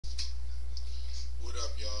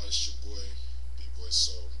It's your boy,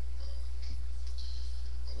 BeeBoisseau's.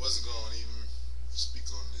 I wasn't going to even speak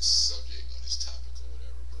on this subject or this topic or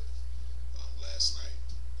whatever, but last night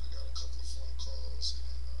I got a couple of phone calls,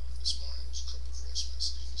 and this morning was a couple of voice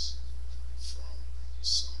messages from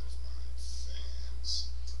some of my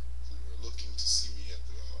fans who were looking to see me at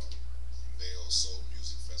the BeeBoisseau's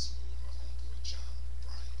Music Festival with my homeboy John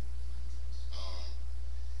Bryant. Um,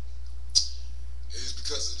 it is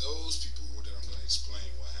because of those people that I'm going to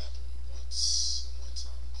explain what happened once and one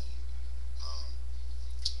time only. Um,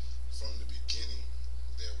 from the beginning,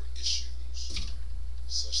 there were issues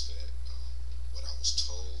such that what I was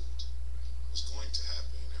told was going to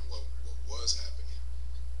happen and what was happening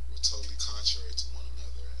were totally contrary to one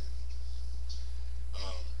another. And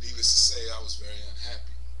needless to say, I was very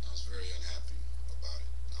unhappy. I was very unhappy about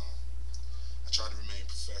it. I tried to remain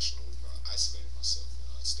professional. I isolated myself.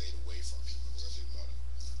 I stayed away from people because I didn't want to,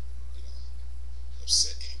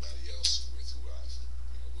 upset anybody else with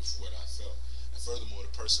with what I felt. And furthermore,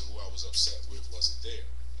 the person who I was upset with wasn't there.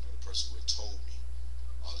 The person who had told me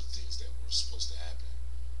all the things that were supposed to happen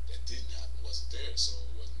that didn't happen wasn't there. So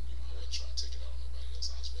it wasn't, I wasn't trying to take it out on nobody else.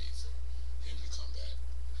 I was waiting for him to come back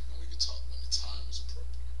and we could talk when the time was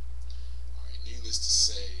appropriate. All right. Needless to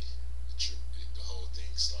say, the whole thing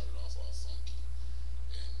started off all funky,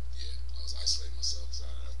 and yeah, I was isolating myself because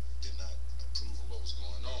I did not approve of what was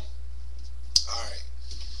going on. All right.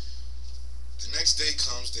 The next day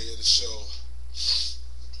comes, day of the show,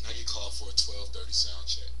 and I get called for a 12:30 sound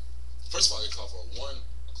check. First of all, I get called for a 1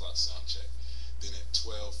 o'clock sound check. Then at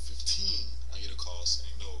 12:15, I get a call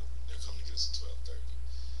saying, no, they're coming to get us at 12:30.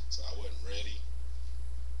 So I wasn't ready.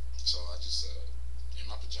 So I just, in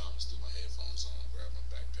my pajamas, threw my headphones on, grabbed my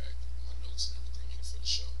backpack, my notes and everything in for the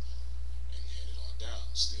show, and headed on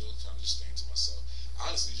down. Still kind of just staying to myself.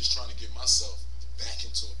 Honestly, just trying to get myself back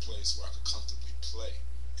into a place where I could comfortably play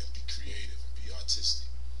and be creative and be artistic.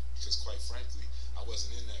 Because quite frankly, I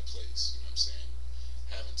wasn't in that place, you know what I'm saying,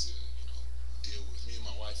 having to, deal with me and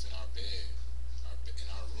my wife in our bed, in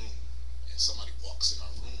our room, and somebody walks in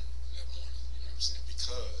our room that morning, you know what I'm saying,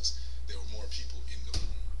 because there were more people in the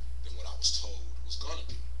room than what I was told was gonna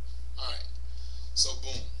be. Alright, so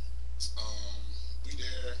boom, we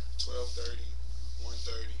there, 12:30,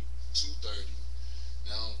 1:30, 2:30,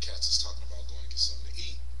 now cats is talking about going to get something to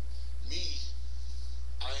eat. Me,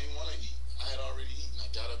 I didn't want to eat. I had already eaten. I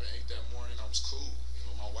got up and ate that morning. I was cool.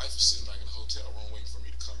 My wife was sitting back in the hotel room waiting for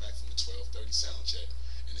me to come back from the 12:30 sound check,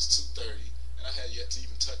 and it's 2:30, and I had yet to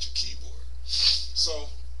even touch a keyboard. So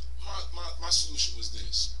my solution was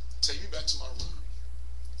this: take me back to my room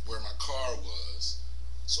where my car was,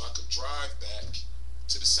 so I could drive back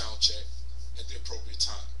to the sound check at the appropriate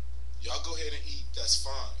time. Y'all go ahead and eat. That's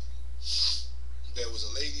fine. There was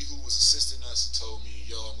a lady who was assisting us and told me,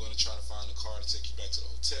 yo, I'm going to try to find a car to take you back to the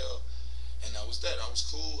hotel. And that was that. I was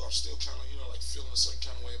cool. I was still kind of, feeling a certain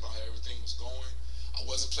kind of way about how everything was going. I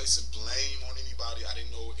wasn't placing blame on anybody. I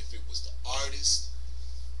didn't know if it was the artist.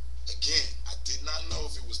 Again, I did not know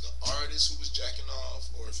if it was the artist who was jacking off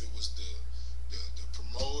or if it was the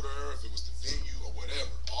promoter, if it was the venue or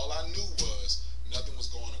whatever. All I knew was nothing was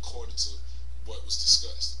going according to what was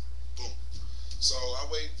discussed. Boom. So I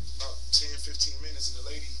wait about 10, 15 minutes and the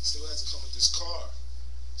lady still hasn't come with this car.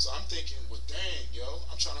 So I'm thinking, well, dang, yo,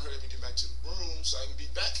 I'm trying to hurry up and get back to the room so I can be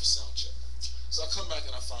back for sound check. So I come back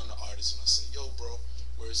and I find the artist and I say, yo, bro,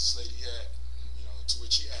 where's this lady at? And, to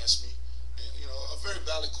which he asked me, and, a very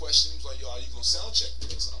valid question. He was like, yo, are you going to sound check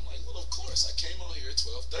with us? And I'm like, well, of course. I came out here at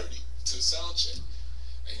 12:30 to sound check.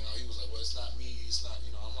 And, he was like, well, it's not me. It's not,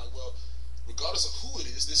 I'm like, well, regardless of who it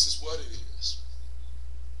is, this is what it is.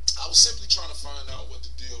 I was simply trying to find out what the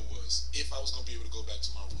deal was, if I was going to be able to go back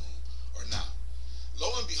to my room or not. Lo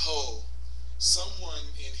and behold, someone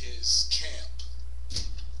in his camp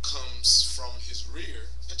comes from his rear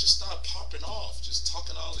and just started popping off, just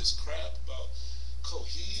talking all this crap about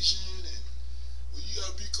cohesion and, well, you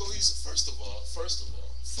gotta be cohesive. First of all, it's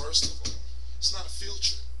not a field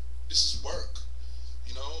trip. This is work.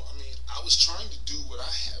 I was trying to do what I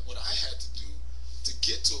had to do to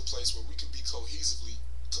get to a place where we could be cohesive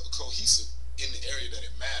in the area that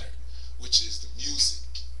it mattered, which is the music.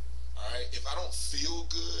 Alright, if I don't feel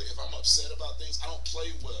good, if I'm upset about things, I don't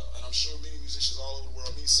play well. And I'm sure many musicians all over the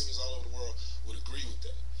world, many singers all over the world would agree with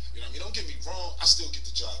that. Don't get me wrong, I still get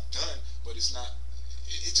the job done, but it's not,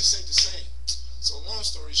 it just ain't the same. So long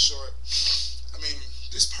story short,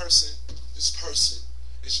 this person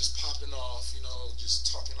is just popping off,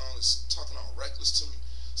 just talking all reckless to me.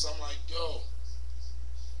 So I'm like, yo,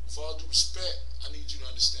 with all due respect, I need you to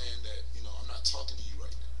understand that, I'm not talking to you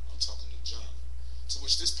right now. I'm talking to John. To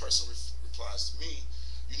which this person replies to me,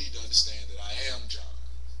 you need to understand that I am John.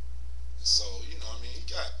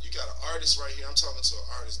 artist right here. I'm talking to an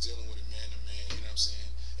artist dealing with it man to man. You know what I'm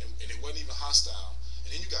saying? And it wasn't even hostile.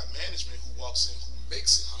 And then you got management who walks in who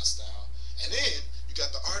makes it hostile. And then you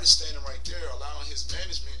got the artist standing right there allowing his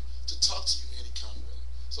management to talk to you any kind of way.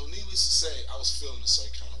 So needless to say, I was feeling a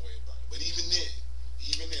certain kind of way about it. But even then,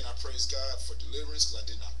 I praise God for deliverance because I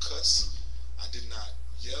did not cuss. I did not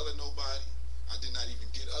yell at nobody. I did not even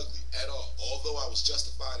get ugly at all. Although I was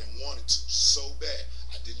justified and wanted to so bad,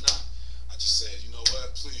 I did not. I just said, you know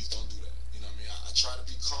what, please don't do that. You know what I mean? I try to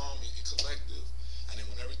be calm and collective. And then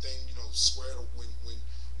when everything, squared,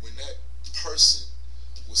 when that person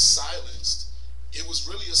was silenced, it was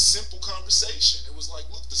really a simple conversation. It was like,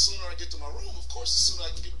 look, the sooner I get to my room, of course, the sooner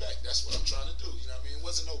I can get back. That's what I'm trying to do. You know what I mean? It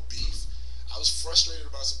wasn't no beef. I was frustrated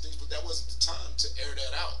about some things, but that wasn't the time to air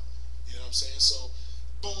that out. You know what I'm saying? So,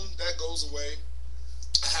 boom, that goes away.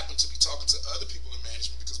 I happen to be talking to other people in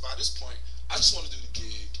management because by this point, I just want to do the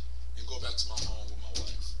gig and go back to my home with my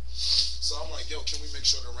wife. So I'm like, yo, can we make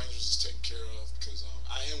sure the arrangements is taken care of? Because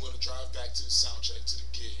I am going to drive back to the sound check, to the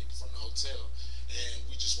gig from the hotel, and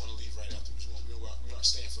we just want to leave right afterwards. We aren't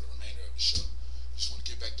staying for the remainder of the show. We just want to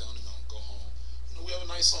get back down the mountain, go home. We have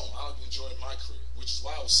a nice home. I enjoy my crib, which is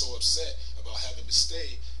why I was so upset about having to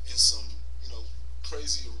stay in some,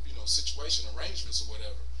 crazy, situation arrangements or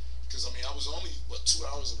whatever. Because I was only 2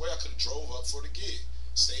 hours away. I could have drove up for the gig,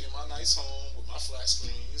 stayed in my nice home with my flat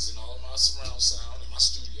screens and all of my surround sound and my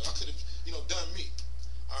studio. I could have, done me.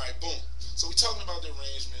 All right, boom. So we're talking about the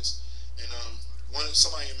arrangements, and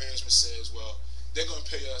somebody in management says, well, they're gonna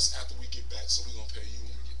pay us after we get back, so we're gonna pay you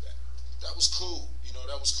when we get back. That was cool.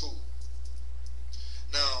 That was cool.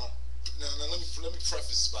 Now let me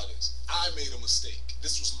preface by this. I made a mistake.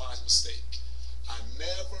 This was my mistake. I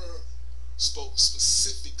never spoke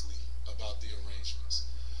specifically about the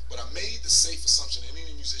arrangements, but I made the safe assumption, and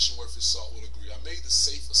any musician worth his salt will agree, I made the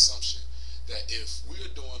safe assumption that if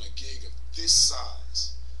we're doing a gig of this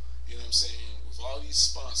size, with all these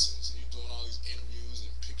sponsors, and you're doing all these interviews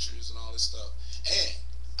and pictures and all this stuff, and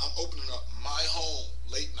I'm opening up my home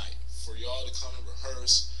late night for y'all to come and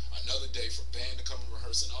rehearse, another day for band to come and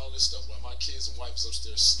rehearse and all this stuff while my kids and wife is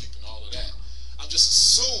upstairs sleeping, all of that. I just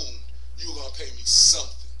assumed you were gonna pay me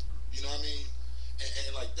something. You know what I mean?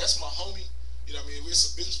 And like, that's my homie. You know what I mean?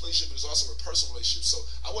 It's a business relationship, but it's also a personal relationship. So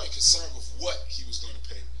I wasn't concerned with what he was gonna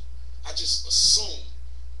pay me. I just assumed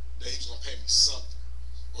that he was gonna pay me something.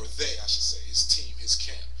 Or they, I should say, his team, his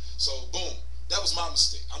camp. So boom, that was my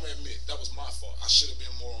mistake. I'm gonna admit, that was my fault. I should have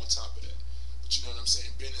been more on top of that. But you know what I'm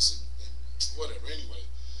saying? Business and whatever. Anyway,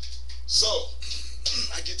 so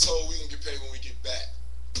I get told we're gonna get paid when we get back.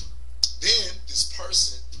 Then this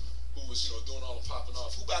person who was, doing all the popping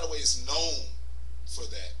off, who by the way is known for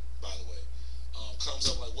that, by the way, comes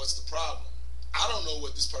up like, what's the problem? I don't know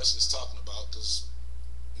what this person is talking about because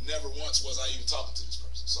never once was I even talking to this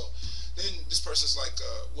person. So then this person's like,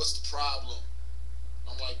 what's the problem?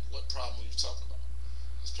 I'm like, what problem are you talking about?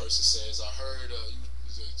 This person says, I heard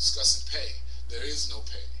you're discussing pay. There is no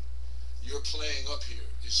pay. Your playing up here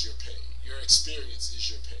is your pay. Your experience is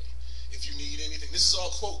your pay. If you need anything, this is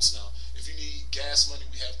all quotes now. If you need gas money,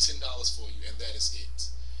 we have $10 for you, and that is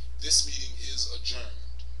it. This meeting is adjourned.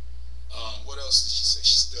 What else did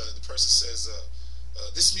she say? The person says,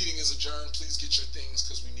 this meeting is adjourned. Please get your things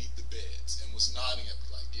because we need the beds. And was nodding at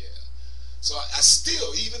me like, yeah. So I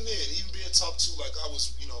still, even then, even being talked to like I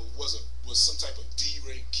was, was some type of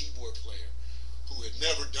D-rate keyboard player who had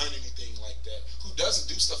never done anything like that, who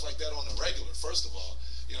doesn't do stuff like that on the regular, first of all.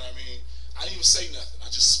 You know what I mean? I didn't even say nothing.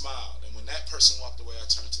 I just smiled. And when that person walked away, I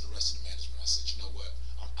turned to the rest of the management. I said, you know what?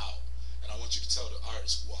 I'm out. And I want you to tell the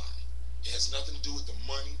artist why. It has nothing to do with the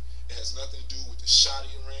money. It has nothing to do with the shoddy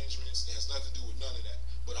arrangements. It has nothing to do with none of that.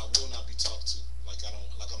 But I will not be talked to like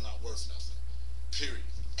I'm not worth nothing. Period.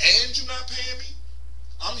 And you're not paying me?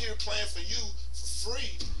 I'm here playing for you for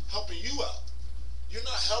free, helping you out. You're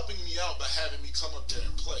not helping me out by having me come up there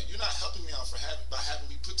and play. You're not helping me out by having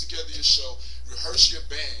me put together your show, rehearse your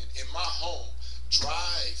band in my home,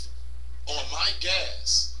 drive on my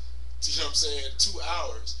gas, you know what I'm saying, 2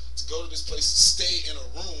 hours to go to this place and stay in a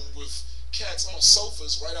room with cats on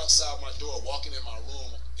sofas right outside my door, walking in my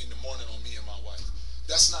room in the morning on me and my wife.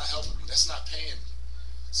 That's not helping me. That's not paying me.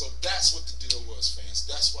 So that's what the deal was, fans.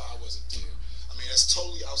 That's why I wasn't there. I mean, that's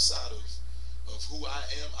totally outside of who I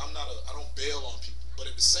am. I don't bail on people. But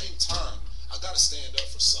at the same time, I got to stand up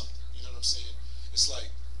for something. You know what I'm saying? It's like,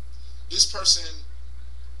 this person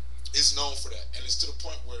is known for that. And it's to the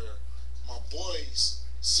point where my boy's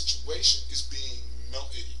situation is being known.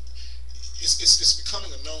 It's becoming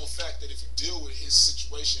a known fact that if you deal with his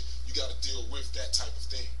situation, you got to deal with that type of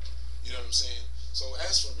thing. You know what I'm saying? So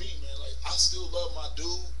as for me, man, like I still love my dude.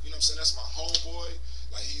 You know what I'm saying? That's my homeboy.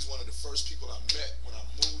 Like he's one of the first people I met when I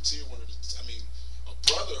moved here. I mean, a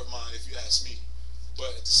brother of mine, if you ask me.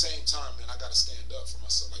 But at the same time, man, I gotta stand up for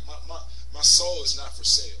myself. Like my soul is not for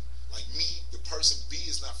sale. Like me, the person B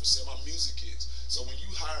is not for sale. My music is. So when you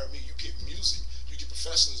hire me, you get music, you get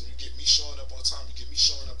professionalism, you get me showing up on time, you get me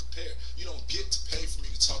showing up prepared. You don't get to pay for me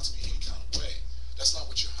to talk to me any kind of way. That's not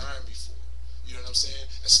what you're hiring me for. You know what I'm saying?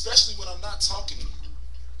 Especially when I'm not talking to you.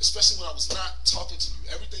 Especially when I was not talking to you.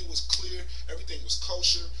 Everything was clear. Everything was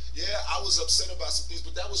kosher. Yeah, I was upset about some things,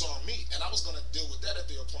 but that was on me. And I was going to deal with that at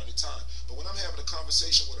the appointed time. But when I'm having a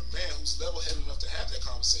conversation with a man who's level-headed enough to have that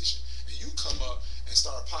conversation, and you come up and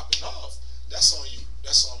start popping off, that's on you.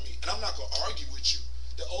 That's on me. And I'm not going to argue with you.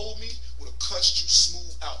 The old me would have cussed you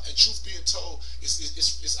smooth out. And truth being told, it's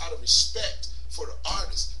out of respect for the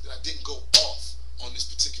artist that I didn't go off on this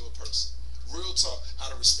particular person. Real talk,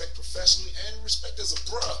 out of respect professionally and respect as a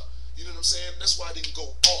bruh. You know what I'm saying? That's why I didn't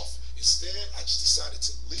go off. Instead, I just decided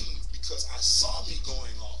to leave because I saw me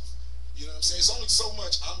going off. You know what I'm saying? It's only so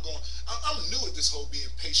much I'm new at this whole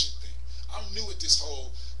being patient thing. I'm new at this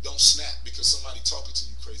whole don't snap because somebody talking to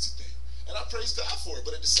you crazy thing. And I praise God for it,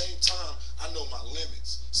 but at the same time, I know my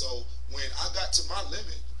limits. So when I got to my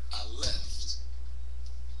limit, I left.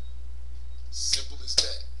 Simple as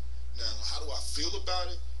that. Now, how do I feel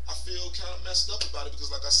about it? I feel kind of messed up about it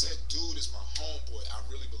because, like I said, dude is my homeboy. I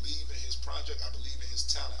really believe in his project. I believe in his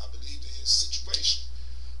talent. I believe in his situation.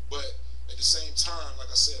 But at the same time,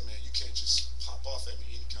 like I said, man, you can't just pop off at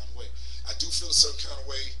me any kind of way. I do feel a certain kind of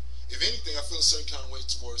way. If anything, I feel a certain kind of way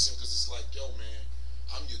towards him because it's like, yo, man,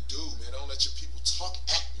 I'm your dude, man. Don't let your people talk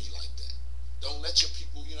at me like that. Don't let your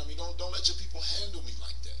people, you know what I mean? Don't let your people handle me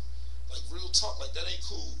like that. Like real talk, like that ain't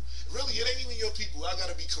cool. Really, it ain't even your people. I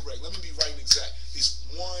gotta be correct. Let me be right and exact. It's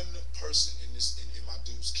one person in my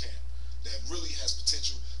dude's camp that really has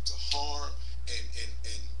potential to harm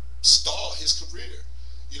and stall his career.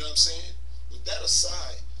 You know what I'm saying? With that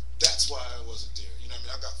aside, that's why I wasn't there. You know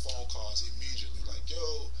what I mean? I got phone calls immediately like,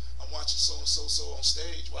 yo, I'm watching so and so on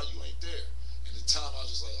stage. Why you ain't there? And at the time I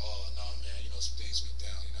was just like, oh no, man, you know, some things went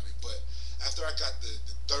down. You know what I mean? But after I got the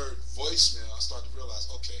third voicemail, I started to realize,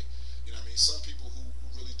 okay, you know what I mean? Some people who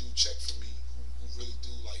really do check for me, who really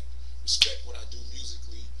do like respect what I do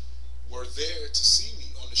musically, were there to see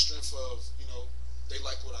me on the strength of, you know, they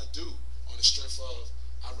like what I do. On the strength of,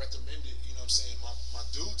 I recommended, you know what I'm saying, my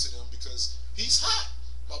dude to them because he's hot.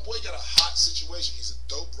 My boy got a hot situation. He's a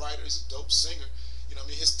dope writer. He's a dope singer. You know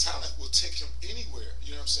what I mean? His talent will take him anywhere.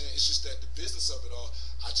 You know what I'm saying? It's just that the business of it all,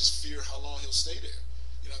 I just fear how long he'll stay there.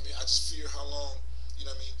 You know what I mean? I just fear how long, you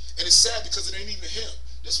know what I mean? And it's sad because it ain't even him.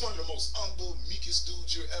 This is one of the most humble, meekest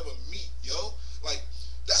dudes you'll ever meet, yo. Like,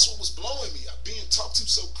 that's what was blowing me. I'm being talked to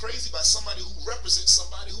so crazy by somebody who represents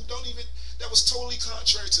somebody who don't even, that was totally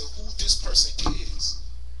contrary to who this person is.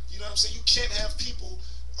 You know what I'm saying? You can't have people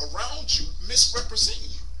around you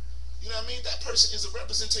misrepresenting you. You know what I mean? That person is a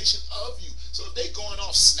representation of you. So if they going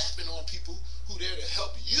off snapping on people who there to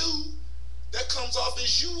help you, that comes off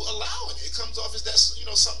as you allowing it. It comes off as that's, you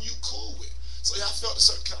know, something you cool with. So yeah, I felt a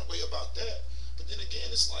certain kind of way about that. But then again,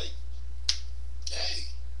 it's like, hey,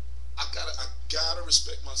 I gotta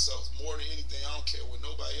respect myself more than anything. I don't care what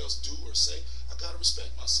nobody else do or say. I gotta respect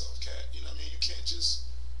myself, cat. You know what I mean? You can't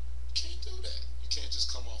do that. You can't just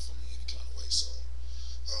come off on me any kind of way. So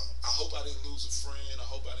I hope I didn't lose a friend. I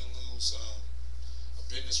hope I didn't lose a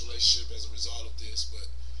business relationship as a result of this. But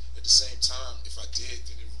at the same time, if I did,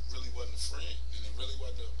 then it really wasn't a friend, and it really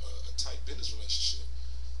wasn't a tight business relationship.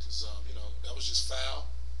 Because you know, that was just foul.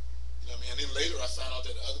 You know what I mean? And then later I found out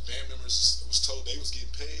that the other band members was told they was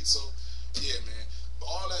getting paid. So, yeah, man. But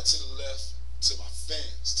all that to the left, to my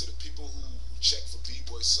fans, to the people who check for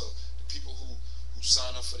B-Boisseau, the people who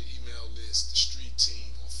sign up for the email list, the street team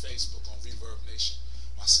on Facebook, on Reverb Nation,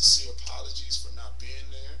 my sincere apologies for not being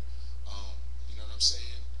there. You know what I'm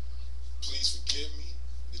saying? Please forgive me.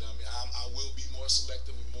 You know what I mean? I will be more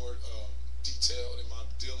selective and more detailed in my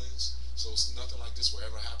dealings, so it's nothing like this will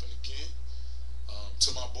ever happen again. To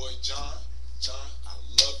my boy John, I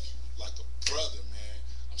love you like a brother, man.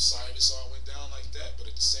 I'm sorry this all went down like that, but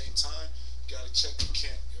at the same time, you gotta check your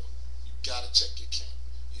camp, yo. You gotta check your camp.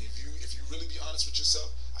 And if you really be honest with yourself,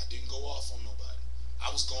 I didn't go off on nobody. I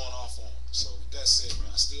was going off on them. So with that said, man,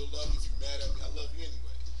 I still love you. If you mad at me, I love you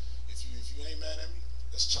anyway. If you ain't mad at me,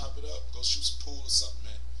 let's chop it up, go shoot some pool or something,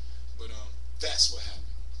 man. But that's what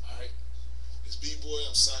happened. Alright? It's B-Boy,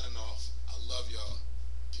 I'm signing off. I love y'all.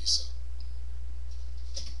 Peace out.